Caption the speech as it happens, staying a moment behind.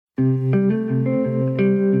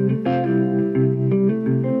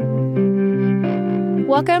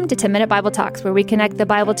Welcome to 10-Minute Bible Talks, where we connect the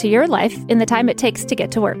Bible to your life in the time it takes to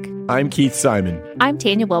get to work. I'm Keith Simon. I'm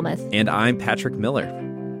Tanya Wilmoth. And I'm Patrick Miller.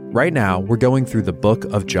 Right now, we're going through the book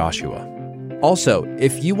of Joshua. Also,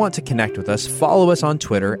 if you want to connect with us, follow us on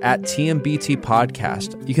Twitter at TMBT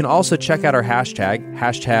Podcast. You can also check out our hashtag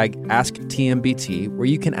AskTMBT, where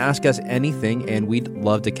you can ask us anything, and we'd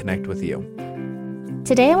love to connect with you.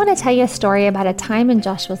 Today, I want to tell you a story about a time in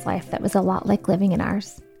Joshua's life that was a lot like living in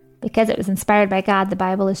ours. Because it was inspired by God, the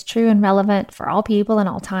Bible is true and relevant for all people and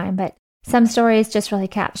all time, but some stories just really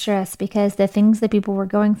capture us because the things that people were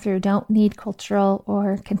going through don't need cultural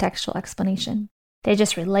or contextual explanation. They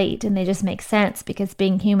just relate and they just make sense because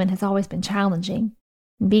being human has always been challenging.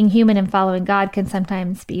 And being human and following God can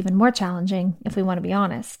sometimes be even more challenging if we want to be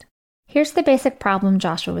honest. Here's the basic problem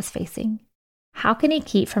Joshua was facing. How can he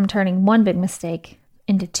keep from turning one big mistake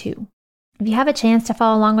into two? If you have a chance to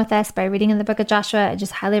follow along with us by reading in the book of Joshua, I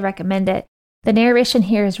just highly recommend it. The narration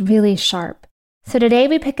here is really sharp. So today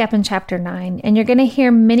we pick up in chapter 9, and you're going to hear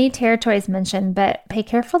many territories mentioned, but pay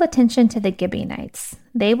careful attention to the Gibeonites.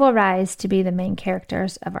 They will rise to be the main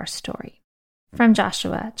characters of our story. From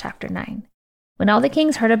Joshua chapter 9. When all the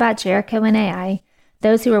kings heard about Jericho and Ai,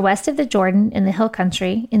 those who were west of the Jordan in the hill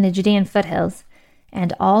country, in the Judean foothills,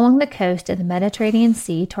 and all along the coast of the Mediterranean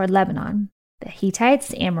Sea toward Lebanon, the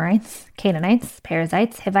Hittites, Amorites, Canaanites,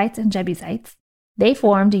 Perizzites, Hivites, and Jebusites, they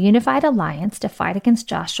formed a unified alliance to fight against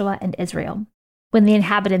Joshua and Israel. When the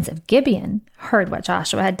inhabitants of Gibeon heard what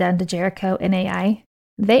Joshua had done to Jericho and Ai,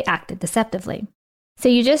 they acted deceptively. So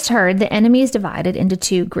you just heard the enemy is divided into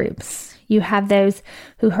two groups. You have those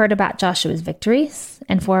who heard about Joshua's victories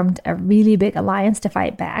and formed a really big alliance to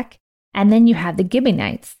fight back. And then you have the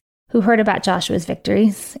Gibeonites who heard about Joshua's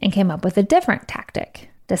victories and came up with a different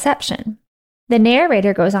tactic, deception. The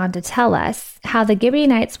narrator goes on to tell us how the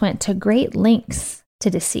Gibeonites went to great lengths to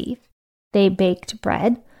deceive. They baked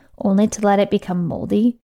bread only to let it become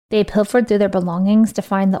moldy. They pilfered through their belongings to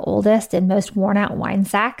find the oldest and most worn-out wine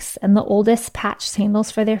sacks and the oldest patched sandals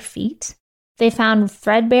for their feet. They found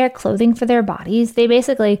threadbare clothing for their bodies. They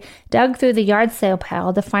basically dug through the yard sale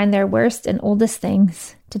pile to find their worst and oldest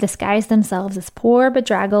things to disguise themselves as poor,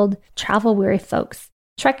 bedraggled, travel-weary folks,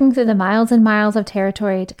 trekking through the miles and miles of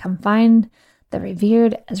territory to come find the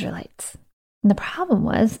revered Israelites. And the problem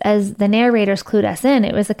was, as the narrators clued us in,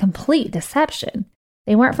 it was a complete deception.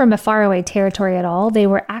 They weren't from a faraway territory at all. They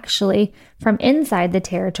were actually from inside the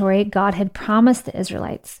territory God had promised the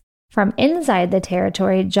Israelites. From inside the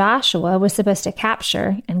territory Joshua was supposed to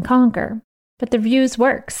capture and conquer. But the ruse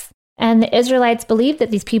works. And the Israelites believed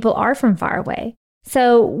that these people are from far away.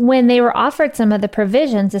 So when they were offered some of the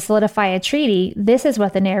provisions to solidify a treaty, this is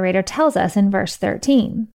what the narrator tells us in verse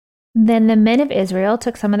 13. Then the men of Israel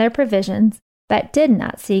took some of their provisions, but did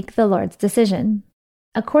not seek the Lord's decision.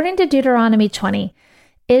 According to Deuteronomy 20,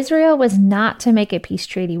 Israel was not to make a peace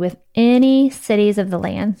treaty with any cities of the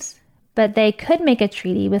land, but they could make a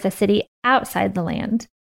treaty with a city outside the land.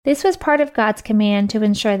 This was part of God's command to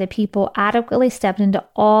ensure the people adequately stepped into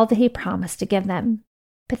all that He promised to give them.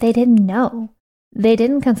 But they didn't know. They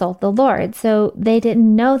didn't consult the Lord, so they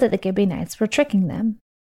didn't know that the Gibeonites were tricking them.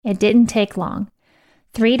 It didn't take long.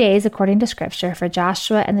 3 days, according to Scripture, for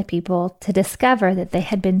Joshua and the people to discover that they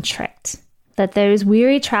had been tricked, that those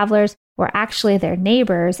weary travelers were actually their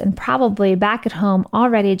neighbors and probably back at home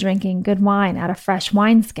already drinking good wine out of fresh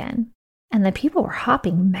wineskin. And the people were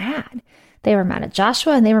hopping mad. They were mad at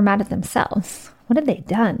Joshua and they were mad at themselves. What had they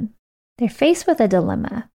done? They're faced with a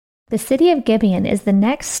dilemma. The city of Gibeon is the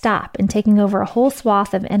next stop in taking over a whole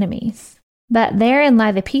swath of enemies. But therein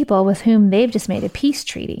lie the people with whom they've just made a peace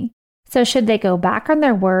treaty. So should they go back on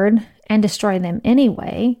their word and destroy them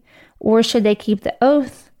anyway, or should they keep the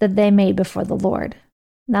oath that they made before the Lord?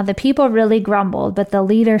 Now the people really grumbled, but the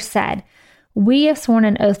leader said, "We have sworn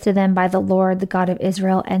an oath to them by the Lord, the God of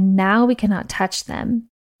Israel, and now we cannot touch them.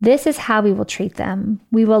 This is how we will treat them.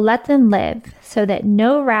 We will let them live, so that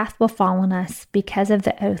no wrath will fall on us because of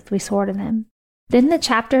the oath we swore to them." Then the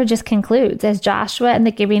chapter just concludes as Joshua and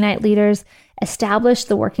the Gibeonite leaders establish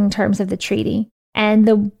the working terms of the treaty. And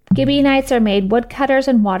the Gibeonites are made woodcutters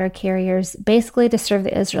and water carriers, basically to serve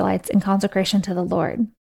the Israelites in consecration to the Lord.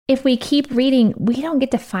 If we keep reading, we don't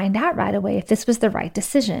get to find out right away if this was the right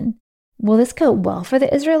decision. Will this go well for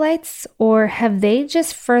the Israelites, or have they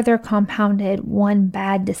just further compounded one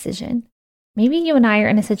bad decision? Maybe you and I are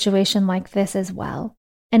in a situation like this as well.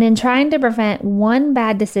 And in trying to prevent one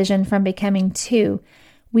bad decision from becoming two,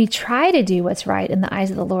 we try to do what's right in the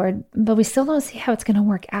eyes of the Lord, but we still don't see how it's going to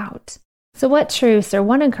work out. So what truths or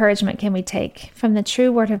what encouragement can we take from the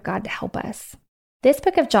true word of God to help us? This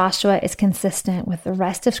book of Joshua is consistent with the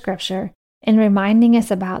rest of Scripture and reminding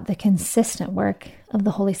us about the consistent work of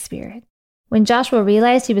the Holy Spirit. When Joshua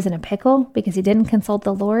realized he was in a pickle because he didn't consult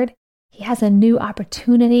the Lord, he has a new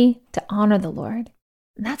opportunity to honor the Lord.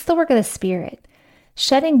 And that's the work of the Spirit,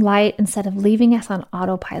 shedding light instead of leaving us on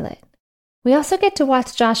autopilot. We also get to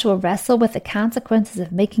watch Joshua wrestle with the consequences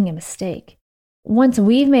of making a mistake. Once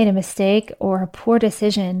we've made a mistake or a poor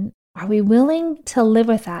decision, are we willing to live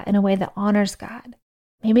with that in a way that honors God?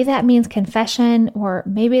 Maybe that means confession, or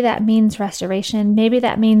maybe that means restoration. Maybe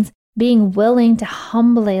that means being willing to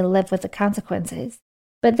humbly live with the consequences.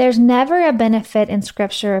 But there's never a benefit in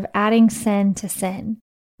Scripture of adding sin to sin.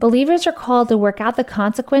 Believers are called to work out the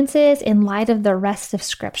consequences in light of the rest of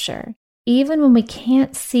Scripture, even when we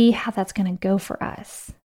can't see how that's going to go for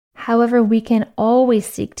us. However, we can always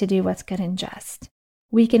seek to do what's good and just.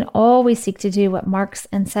 We can always seek to do what marks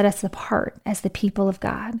and set us apart as the people of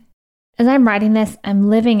God. As I'm writing this, I'm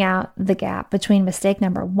living out the gap between mistake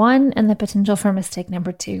number 1 and the potential for mistake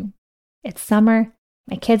number 2. It's summer.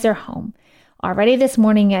 My kids are home. Already this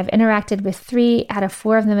morning, I've interacted with 3 out of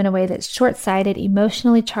 4 of them in a way that's short-sighted,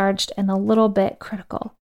 emotionally charged, and a little bit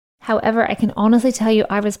critical. However, I can honestly tell you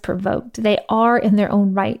I was provoked. They are, in their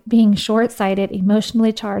own right, being short-sighted,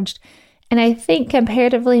 emotionally charged, and I think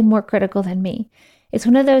comparatively more critical than me. It's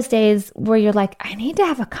one of those days where you're like, I need to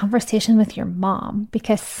have a conversation with your mom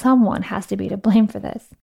because someone has to be to blame for this.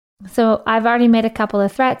 So I've already made a couple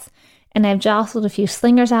of threats, and I've jostled a few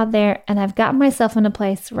slingers out there, and I've gotten myself in a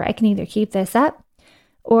place where I can either keep this up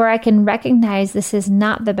or I can recognize this is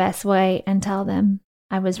not the best way and tell them,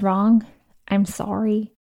 I was wrong, I'm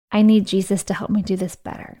sorry, I need Jesus to help me do this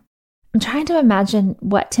better. I'm trying to imagine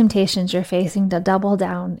what temptations you're facing to double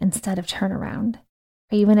down instead of turn around.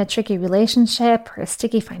 Are you in a tricky relationship or a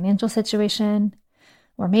sticky financial situation?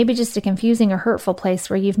 Or maybe just a confusing or hurtful place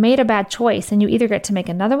where you've made a bad choice and you either get to make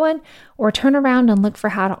another one or turn around and look for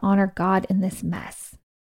how to honor God in this mess.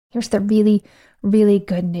 Here's the really, really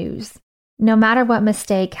good news. No matter what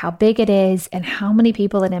mistake, how big it is, and how many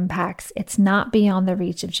people it impacts, it's not beyond the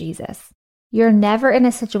reach of Jesus. You're never in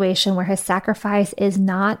a situation where his sacrifice is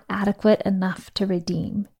not adequate enough to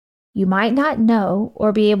redeem. You might not know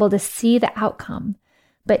or be able to see the outcome,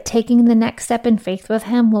 but taking the next step in faith with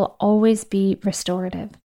him will always be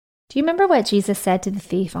restorative. Do you remember what Jesus said to the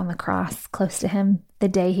thief on the cross close to him the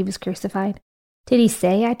day he was crucified? Did he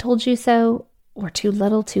say, I told you so, or too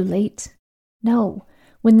little, too late? No.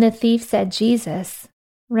 When the thief said, Jesus,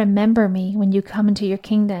 remember me when you come into your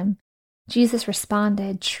kingdom, Jesus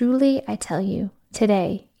responded, truly, I tell you,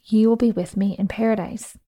 today you will be with me in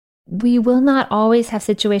paradise. We will not always have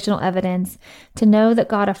situational evidence to know that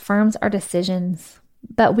God affirms our decisions,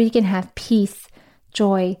 but we can have peace,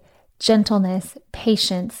 joy, gentleness,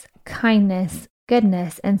 patience, kindness,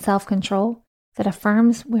 goodness, and self-control that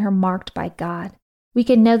affirms we are marked by God. We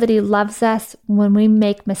can know that he loves us when we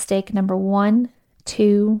make mistake number 1,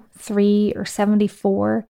 2, 3, or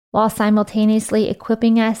 74, while simultaneously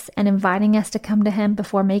equipping us and inviting us to come to him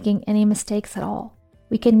before making any mistakes at all.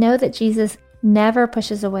 We can know that Jesus never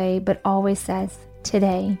pushes away, but always says,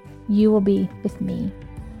 today you will be with me.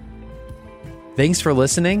 Thanks for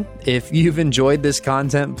listening. If you've enjoyed this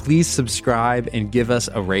content, please subscribe and give us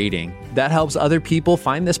a rating. That helps other people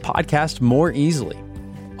find this podcast more easily.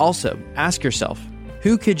 Also, ask yourself,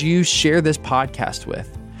 who could you share this podcast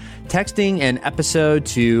with? Texting an episode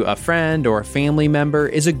to a friend or a family member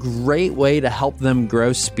is a great way to help them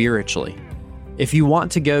grow spiritually. If you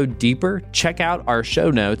want to go deeper, check out our show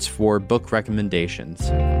notes for book recommendations.